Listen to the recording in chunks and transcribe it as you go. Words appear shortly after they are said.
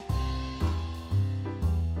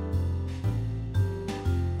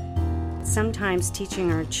sometimes teaching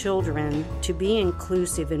our children to be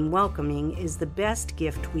inclusive and welcoming is the best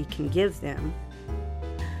gift we can give them.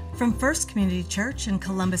 From First Community Church in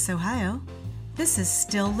Columbus, Ohio, this is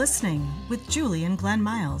Still Listening with Julie and Glenn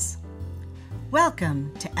Miles.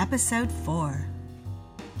 Welcome to Episode 4.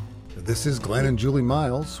 This is Glenn and Julie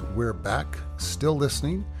Miles. We're back, still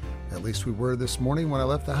listening. At least we were this morning when I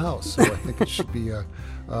left the house. So I think it should be a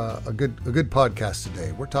good podcast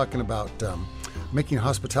today. We're talking about making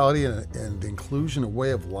hospitality and inclusion a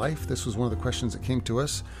way of life. This was one of the questions that came to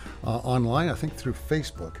us online, I think through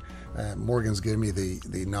Facebook. Morgan's gave me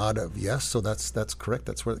the nod of yes, so that's correct.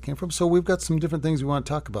 That's where it came from. So we've got some different things we want to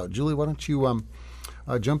talk about. Julie, why don't you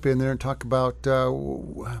jump in there and talk about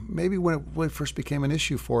maybe when it first became an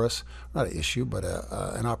issue for us, not an issue, but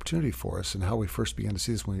an opportunity for us, and how we first began to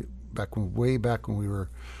see this way back when we were,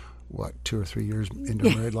 2 or 3 years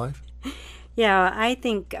into married life? Yeah, I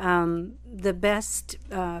think the best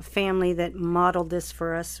family that modeled this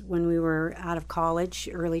for us when we were out of college,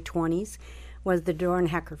 early 20s, was the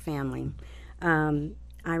Dornhecker family.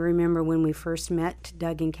 I remember when we first met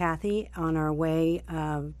Doug and Kathy on our way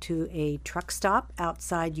to a truck stop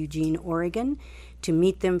outside Eugene, Oregon, to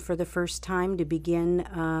meet them for the first time, to begin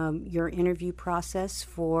your interview process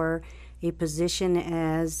for a position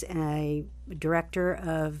as a director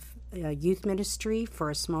of youth ministry for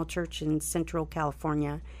a small church in Central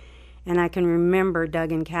California. And I can remember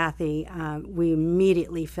Doug and Kathy, we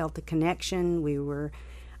immediately felt a connection. We were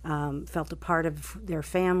felt a part of their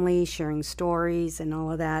family, sharing stories and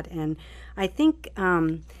all of that. And I think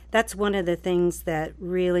that's one of the things that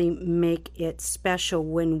really make it special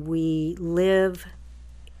when we live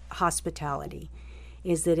hospitality,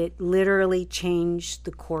 is that it literally changed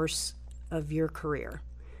the course of your career.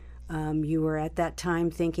 You were at that time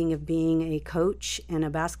thinking of being a coach and a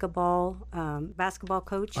basketball coach and a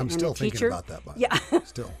teacher. I'm still thinking about that, but yeah,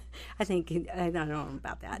 still. I don't know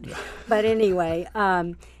about that, but anyway.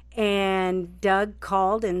 And Doug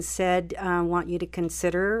called and said, "I want you to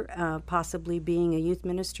consider possibly being a youth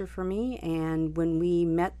minister for me." And when we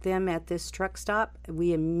met them at this truck stop,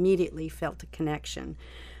 we immediately felt a connection.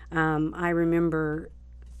 I remember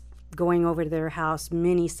going over to their house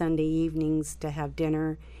many Sunday evenings to have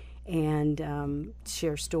dinner and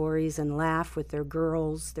share stories and laugh with their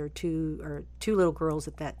girls, their two little girls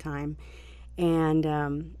at that time.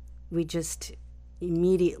 And we just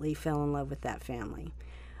immediately fell in love with that family.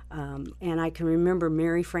 And I can remember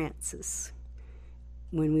Mary Frances,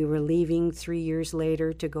 when we were leaving 3 years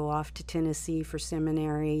later to go off to Tennessee for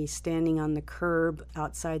seminary, standing on the curb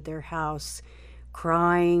outside their house,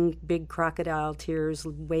 crying, big crocodile tears,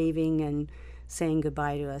 waving and saying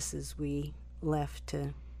goodbye to us as we left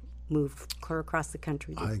to move clear across the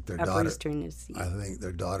country to upper eastern Tennessee. I think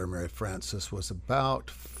their daughter, Mary Frances, was about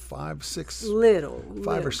 5 or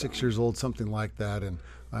 6 years old, something like that. And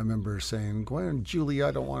I remember saying, "Gwen, Julie,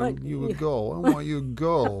 I don't want you to go. I want you to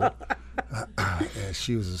go." And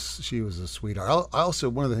she was a sweetheart. I also,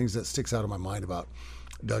 one of the things that sticks out in my mind about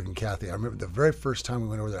Doug and Kathy, I remember the very first time we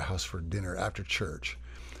went over to their house for dinner after church.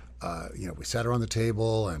 We sat around the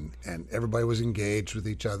table and everybody was engaged with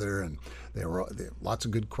each other, and there were lots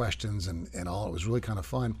of good questions and all. It was really kind of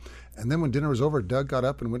fun. And then when dinner was over, Doug got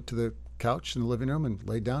up and went to the couch in the living room and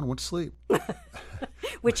laid down and went to sleep.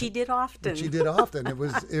 Which he did often.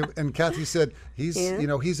 And Kathy said he was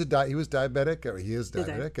diabetic, or he is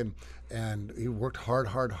diabetic, and he worked hard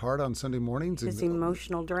on Sunday mornings. His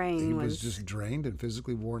emotional drain he was just drained and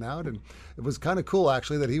physically worn out, and it was kind of cool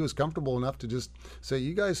actually that he was comfortable enough to just say,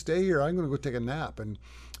 "You guys stay here. I'm going to go take a nap," and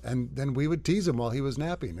then we would tease him while he was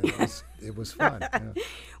napping. It was fun. Yeah.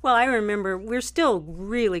 Well, I remember we're still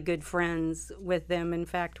really good friends with them. In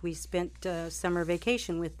fact, we spent summer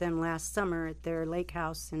vacation with them last summer at their lake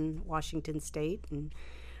house in Washington State, and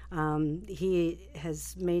he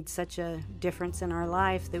has made such a difference in our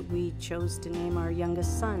life that we chose to name our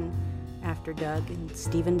youngest son after Doug, and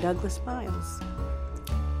Stephen Douglas Miles.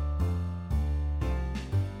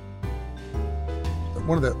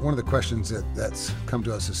 One of the questions that's come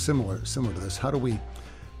to us is similar to this. How do we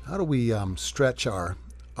stretch our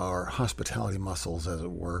hospitality muscles, as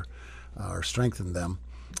it were, or strengthen them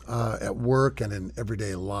at work and in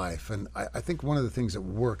everyday life? And I think one of the things at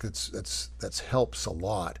work that's helps a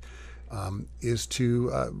lot is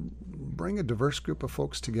to bring a diverse group of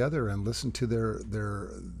folks together and listen to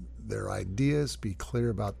their ideas, be clear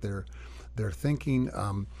about their thinking.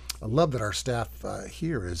 I love that our staff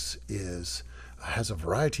here has a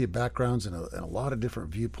variety of backgrounds and a lot of different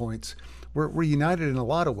viewpoints. We're united in a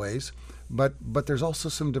lot of ways, but there's also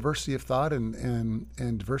some diversity of thought and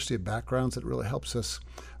diversity of backgrounds that really helps us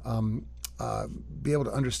be able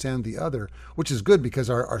to understand the other, which is good because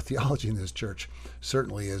our theology in this church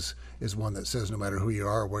certainly is one that says no matter who you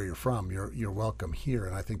are or where you're from, you're welcome here.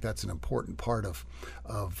 And I think that's an important part of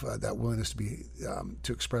that willingness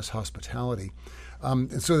to express hospitality.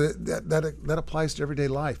 And so that applies to everyday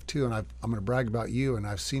life too. And I'm going to brag about you, and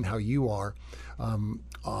I've seen how you are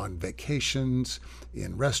on vacations,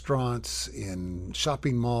 in restaurants, in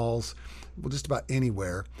shopping malls, well, just about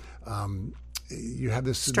anywhere. You have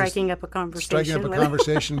this striking up a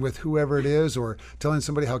conversation with whoever it is, or telling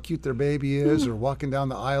somebody how cute their baby is, or walking down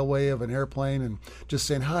the aisleway of an airplane and just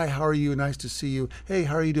saying, "Hi, how are you? Nice to see you. Hey,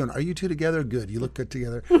 how are you doing? Are you two together? Good. You look good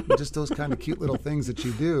together." Just those kind of cute little things that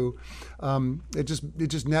you do. It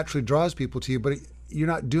just naturally draws people to you, but you're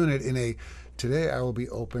not doing it in a today I will be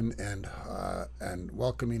open and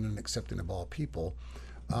welcoming and accepting of all people.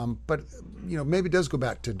 But maybe it does go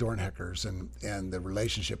back to Dornheckers and the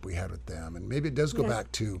relationship we had with them, and maybe it does go back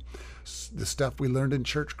to the stuff we learned in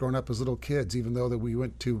church growing up as little kids. Even though that we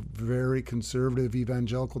went to very conservative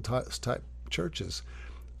evangelical type churches,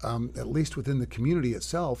 at least within the community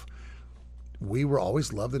itself, we were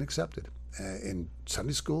always loved and accepted in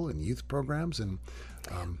Sunday school and youth programs. And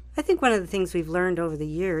I think one of the things we've learned over the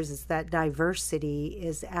years is that diversity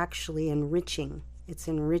is actually enriching. It's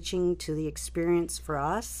enriching to the experience for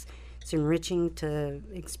us. It's enriching to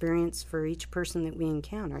experience for each person that we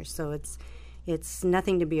encounter. So it's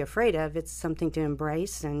nothing to be afraid of. It's something to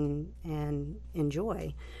embrace and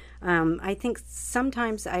enjoy. I think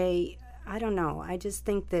sometimes I don't know. I just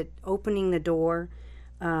think that opening the door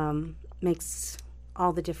makes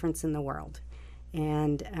all the difference in the world.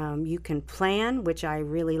 And you can plan, which I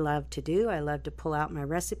really love to do. I love to pull out my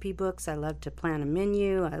recipe books. I love to plan a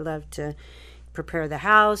menu. I love to prepare the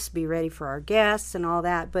house, be ready for our guests and all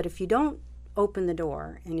that. But if you don't open the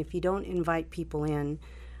door, and if you don't invite people in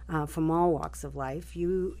from all walks of life,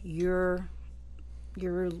 it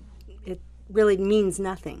really means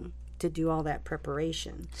nothing to do all that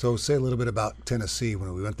preparation. So say a little bit about Tennessee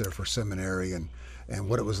when we went there for seminary, and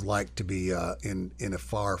what it was like to be in a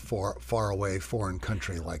far away foreign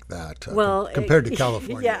country like that, compared to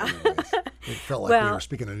California. Yeah. It felt like we were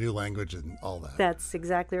speaking a new language and all that. That's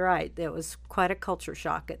exactly right. It was quite a culture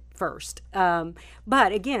shock at first.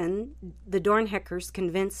 But again, the Dornheckers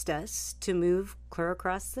convinced us to move clear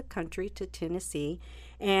across the country to Tennessee.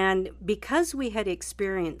 And because we had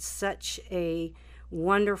experienced such a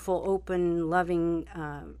wonderful, open, loving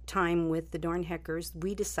time with the Dornheckers,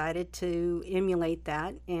 we decided to emulate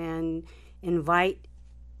that and invite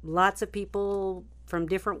lots of people from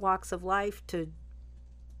different walks of life to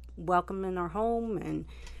welcome in our home.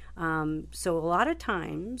 And so a lot of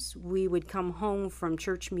times we would come home from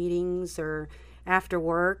church meetings or after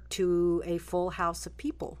work to a full house of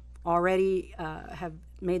people already have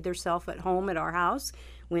made themselves at home at our house,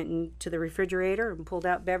 went into the refrigerator and pulled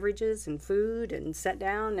out beverages and food and sat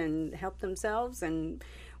down and helped themselves, and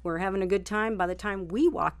were having a good time by the time we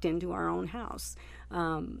walked into our own house.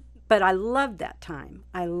 But I loved that time.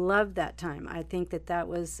 I think that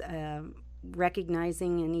was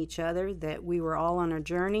recognizing in each other that we were all on a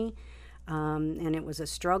journey, and it was a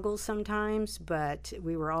struggle sometimes, but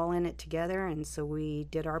we were all in it together, and so we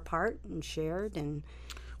did our part and shared and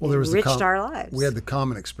enriched our lives. We had the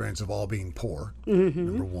common experience of all being poor. Mm-hmm.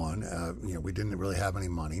 Number one, we didn't really have any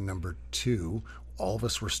money. Number two, all of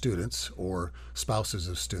us were students or spouses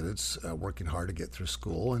of students working hard to get through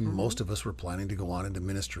school, and most of us were planning to go on into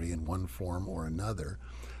ministry in one form or another.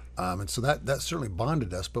 And so that certainly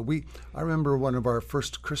bonded us. But I remember one of our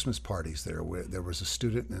first Christmas parties there, where there was a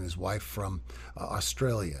student and his wife from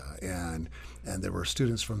Australia, and there were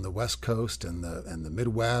students from the West Coast and the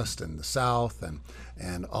Midwest and the South,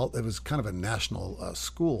 and all. It was kind of a national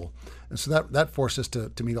school, and so that forced us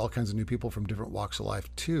to meet all kinds of new people from different walks of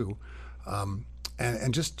life too,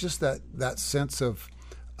 and just that sense of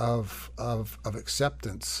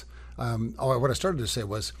acceptance. What I started to say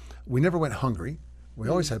was we never went hungry. We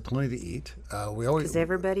always had plenty to eat. Because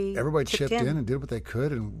everybody chipped in and did what they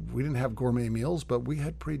could, and we didn't have gourmet meals, but we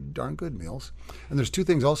had pretty darn good meals. And there's two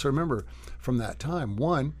things also remember from that time.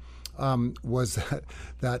 One was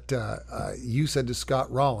that you said to Scott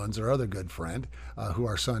Rollins, our other good friend, who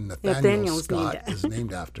our son Nathaniel Scott is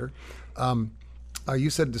named after. You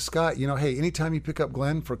said to Scott, hey, anytime you pick up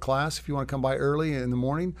Glenn for class, if you want to come by early in the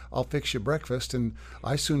morning, I'll fix you breakfast. And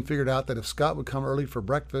I soon figured out that if Scott would come early for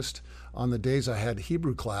breakfast on the days I had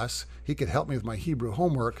Hebrew class, he could help me with my Hebrew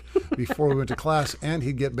homework before we went to class, and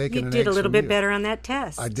he'd get bacon and eggs. You did a little bit better on that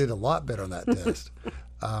test. I did a lot better on that test.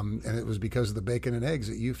 And it was because of the bacon and eggs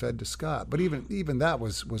that you fed to Scott. But even that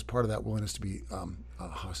was part of that willingness to be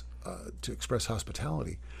to express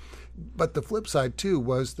hospitality. But the flip side, too,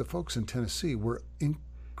 was the folks in Tennessee were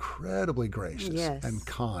incredibly gracious and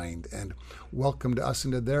kind and welcomed us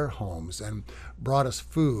into their homes and brought us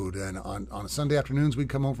food. And on Sunday afternoons, we'd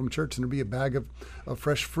come home from church and there'd be a bag of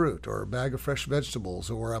fresh fruit or a bag of fresh vegetables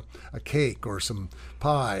or a cake or some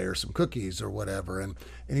pie or some cookies or whatever. And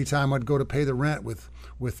anytime I'd go to pay the rent with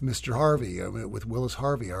Mr. Harvey, with Willis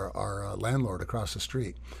Harvey, our landlord across the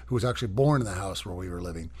street, who was actually born in the house where we were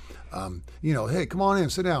living, hey, come on in,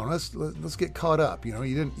 sit down, let's get caught up. You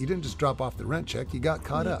didn't just drop off the rent check, you got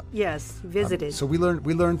caught up. Yes, visited. So we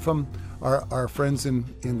learned from our friends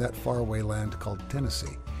in that faraway land called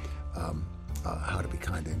Tennessee how to be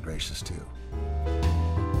kind and gracious too.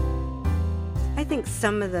 I think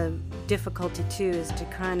some of the difficulty too is to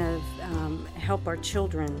kind of help our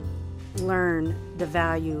children learn the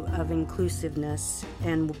value of inclusiveness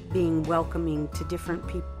and being welcoming to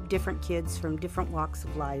different kids from different walks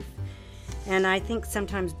of life. And I think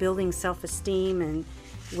sometimes building self-esteem and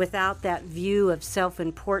without that view of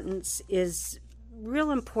self-importance is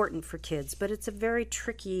real important for kids, but it's a very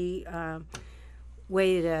tricky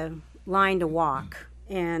line to walk.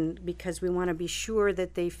 And because we want to be sure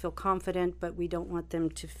that they feel confident, but we don't want them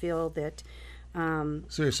to feel that.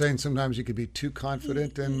 So you're saying sometimes you could be too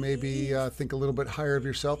confident and maybe think a little bit higher of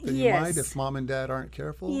yourself than you might if mom and dad aren't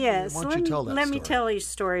careful? Yes. Why don't you tell that story? Let me tell you a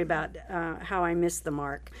story about how I missed the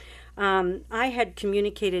mark. I had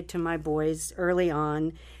communicated to my boys early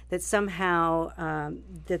on that somehow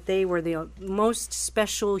that they were the most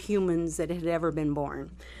special humans that had ever been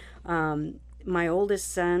born. My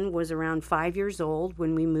oldest son was around 5 years old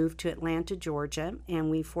when we moved to Atlanta, Georgia,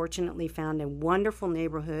 and we fortunately found a wonderful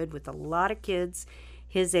neighborhood with a lot of kids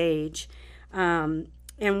his age. And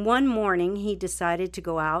one morning he decided to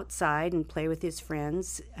go outside and play with his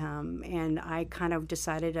friends, and I kind of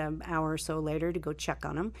decided an hour or so later to go check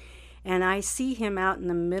on him. And I see him out in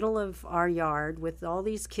the middle of our yard with all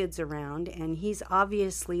these kids around, and he's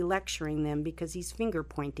obviously lecturing them because he's finger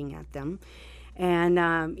pointing at them.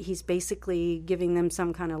 And he's basically giving them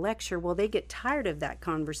some kind of lecture. Well, they get tired of that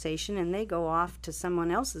conversation, and they go off to someone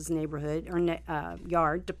else's neighborhood or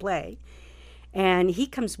yard to play. And he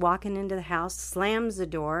comes walking into the house, slams the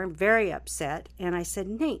door, very upset. And I said,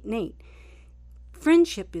 Nate,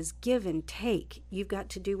 friendship is give and take. You've got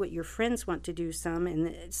to do what your friends want to do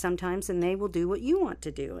sometimes, and they will do what you want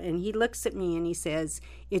to do. And he looks at me and he says,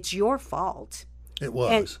 it's your fault. It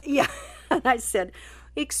was. And I said,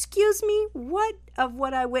 excuse me,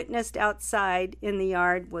 what I witnessed outside in the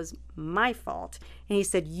yard was my fault? And he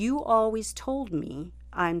said, you always told me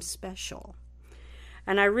I'm special.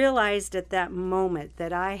 And I realized at that moment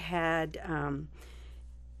that I had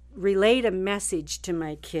relayed a message to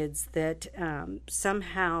my kids that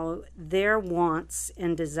somehow their wants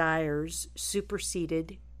and desires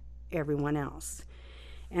superseded everyone else.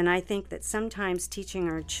 And I think that sometimes teaching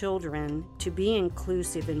our children to be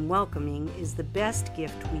inclusive and welcoming is the best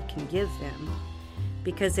gift we can give them,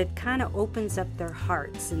 because it kind of opens up their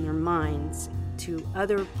hearts and their minds to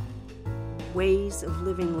other ways of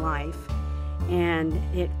living life, and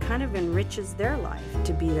it kind of enriches their life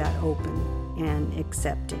to be that open and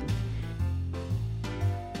accepting.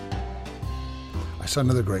 I saw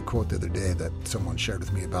another great quote the other day that someone shared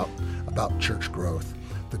with me about church growth.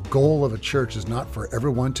 The goal of a church is not for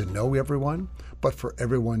everyone to know everyone, but for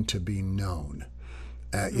everyone to be known.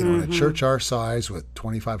 In a church our size with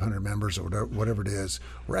 2,500 members or whatever it is,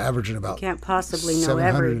 we're averaging about... You can't possibly know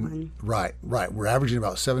everyone. Right. We're averaging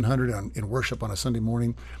about 700 in worship on a Sunday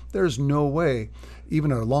morning. There's no way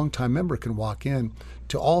even a longtime member can walk in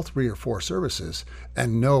to all 3 or 4 services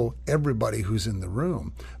and know everybody who's in the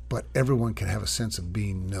room, but everyone can have a sense of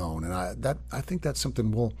being known. And I think that's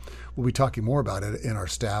something we'll be talking more about it in our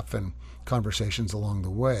staff and conversations along the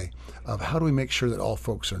way of how do we make sure that all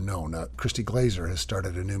folks are known. Christy Glazer has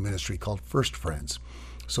started a new ministry called First Friends,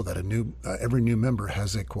 so that every new member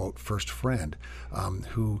has a, quote, first friend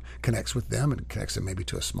who connects with them and connects them maybe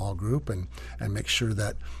to a small group and makes sure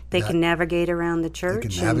that they can navigate around the church. They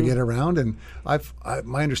can navigate around. And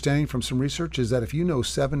my understanding from some research is that if you know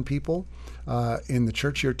 7 people in the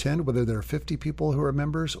church you attend, whether there are 50 people who are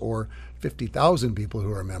members or 50,000 people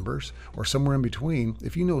who are members or somewhere in between,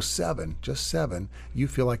 if you know 7, just 7, you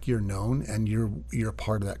feel like you're known and you're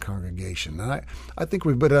part of that congregation. And I think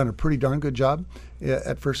we've done a pretty darn good job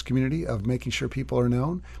at First Community of making sure people are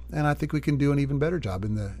known, and I think we can do an even better job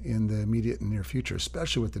in the immediate and near future,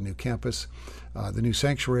 especially with the new campus, the new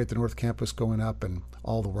sanctuary at the North Campus going up, and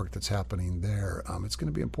all the work that's happening there. It's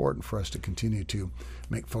going to be important for us to continue to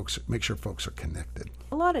make sure folks are connected.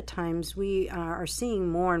 A lot of times we are seeing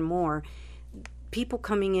more and more people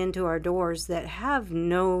coming into our doors that have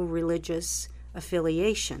no religious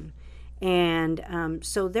affiliation. And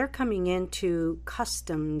so they're coming into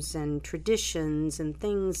customs and traditions and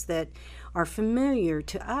things that are familiar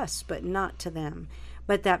to us, but not to them.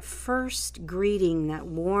 But that first greeting, that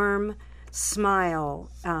warm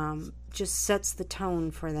smile, just sets the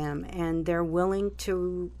tone for them, and they're willing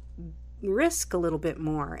to risk a little bit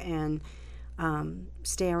more and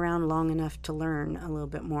stay around long enough to learn a little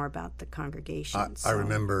bit more about the congregation. I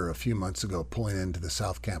remember a few months ago pulling into the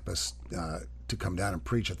South Campus to come down and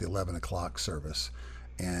preach at the 11 o'clock service.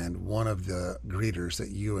 And one of the greeters that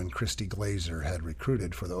you and Christy Glazer had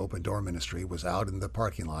recruited for the Open Door Ministry was out in the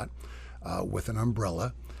parking lot with an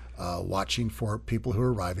umbrella, watching for people who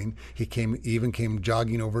are arriving. He even came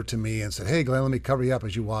jogging over to me and said, "Hey, Glenn, let me cover you up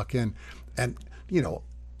as you walk in." And,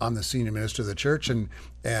 I'm the senior minister of the church, and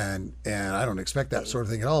I don't expect that sort of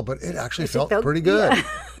thing at all, but it actually felt pretty good. Yeah.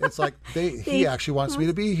 It's like he actually wants me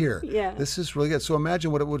to be here. Yeah. This is really good. So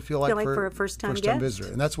imagine what it would feel like for a first-time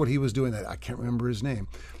visitor. And that's what he was doing. I can't remember his name,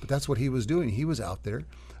 but that's what he was doing. He was out there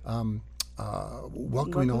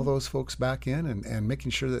welcoming all those folks back in and making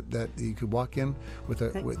sure that you could walk in with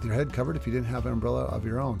your head covered if you didn't have an umbrella of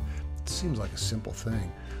your own. It seems like a simple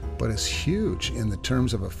thing, but it's huge in the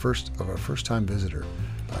terms of a first-time visitor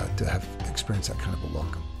to have experienced that kind of a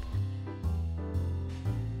welcome.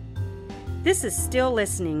 This is Still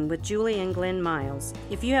Listening with Julie and Glenn Miles.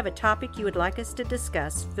 If you have a topic you would like us to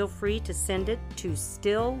discuss, feel free to send it to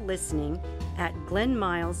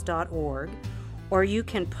stilllistening@glennmiles.org, or you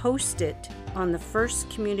can post it on the First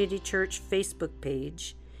Community Church Facebook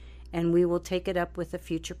page, and we will take it up with a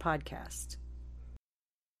future podcast.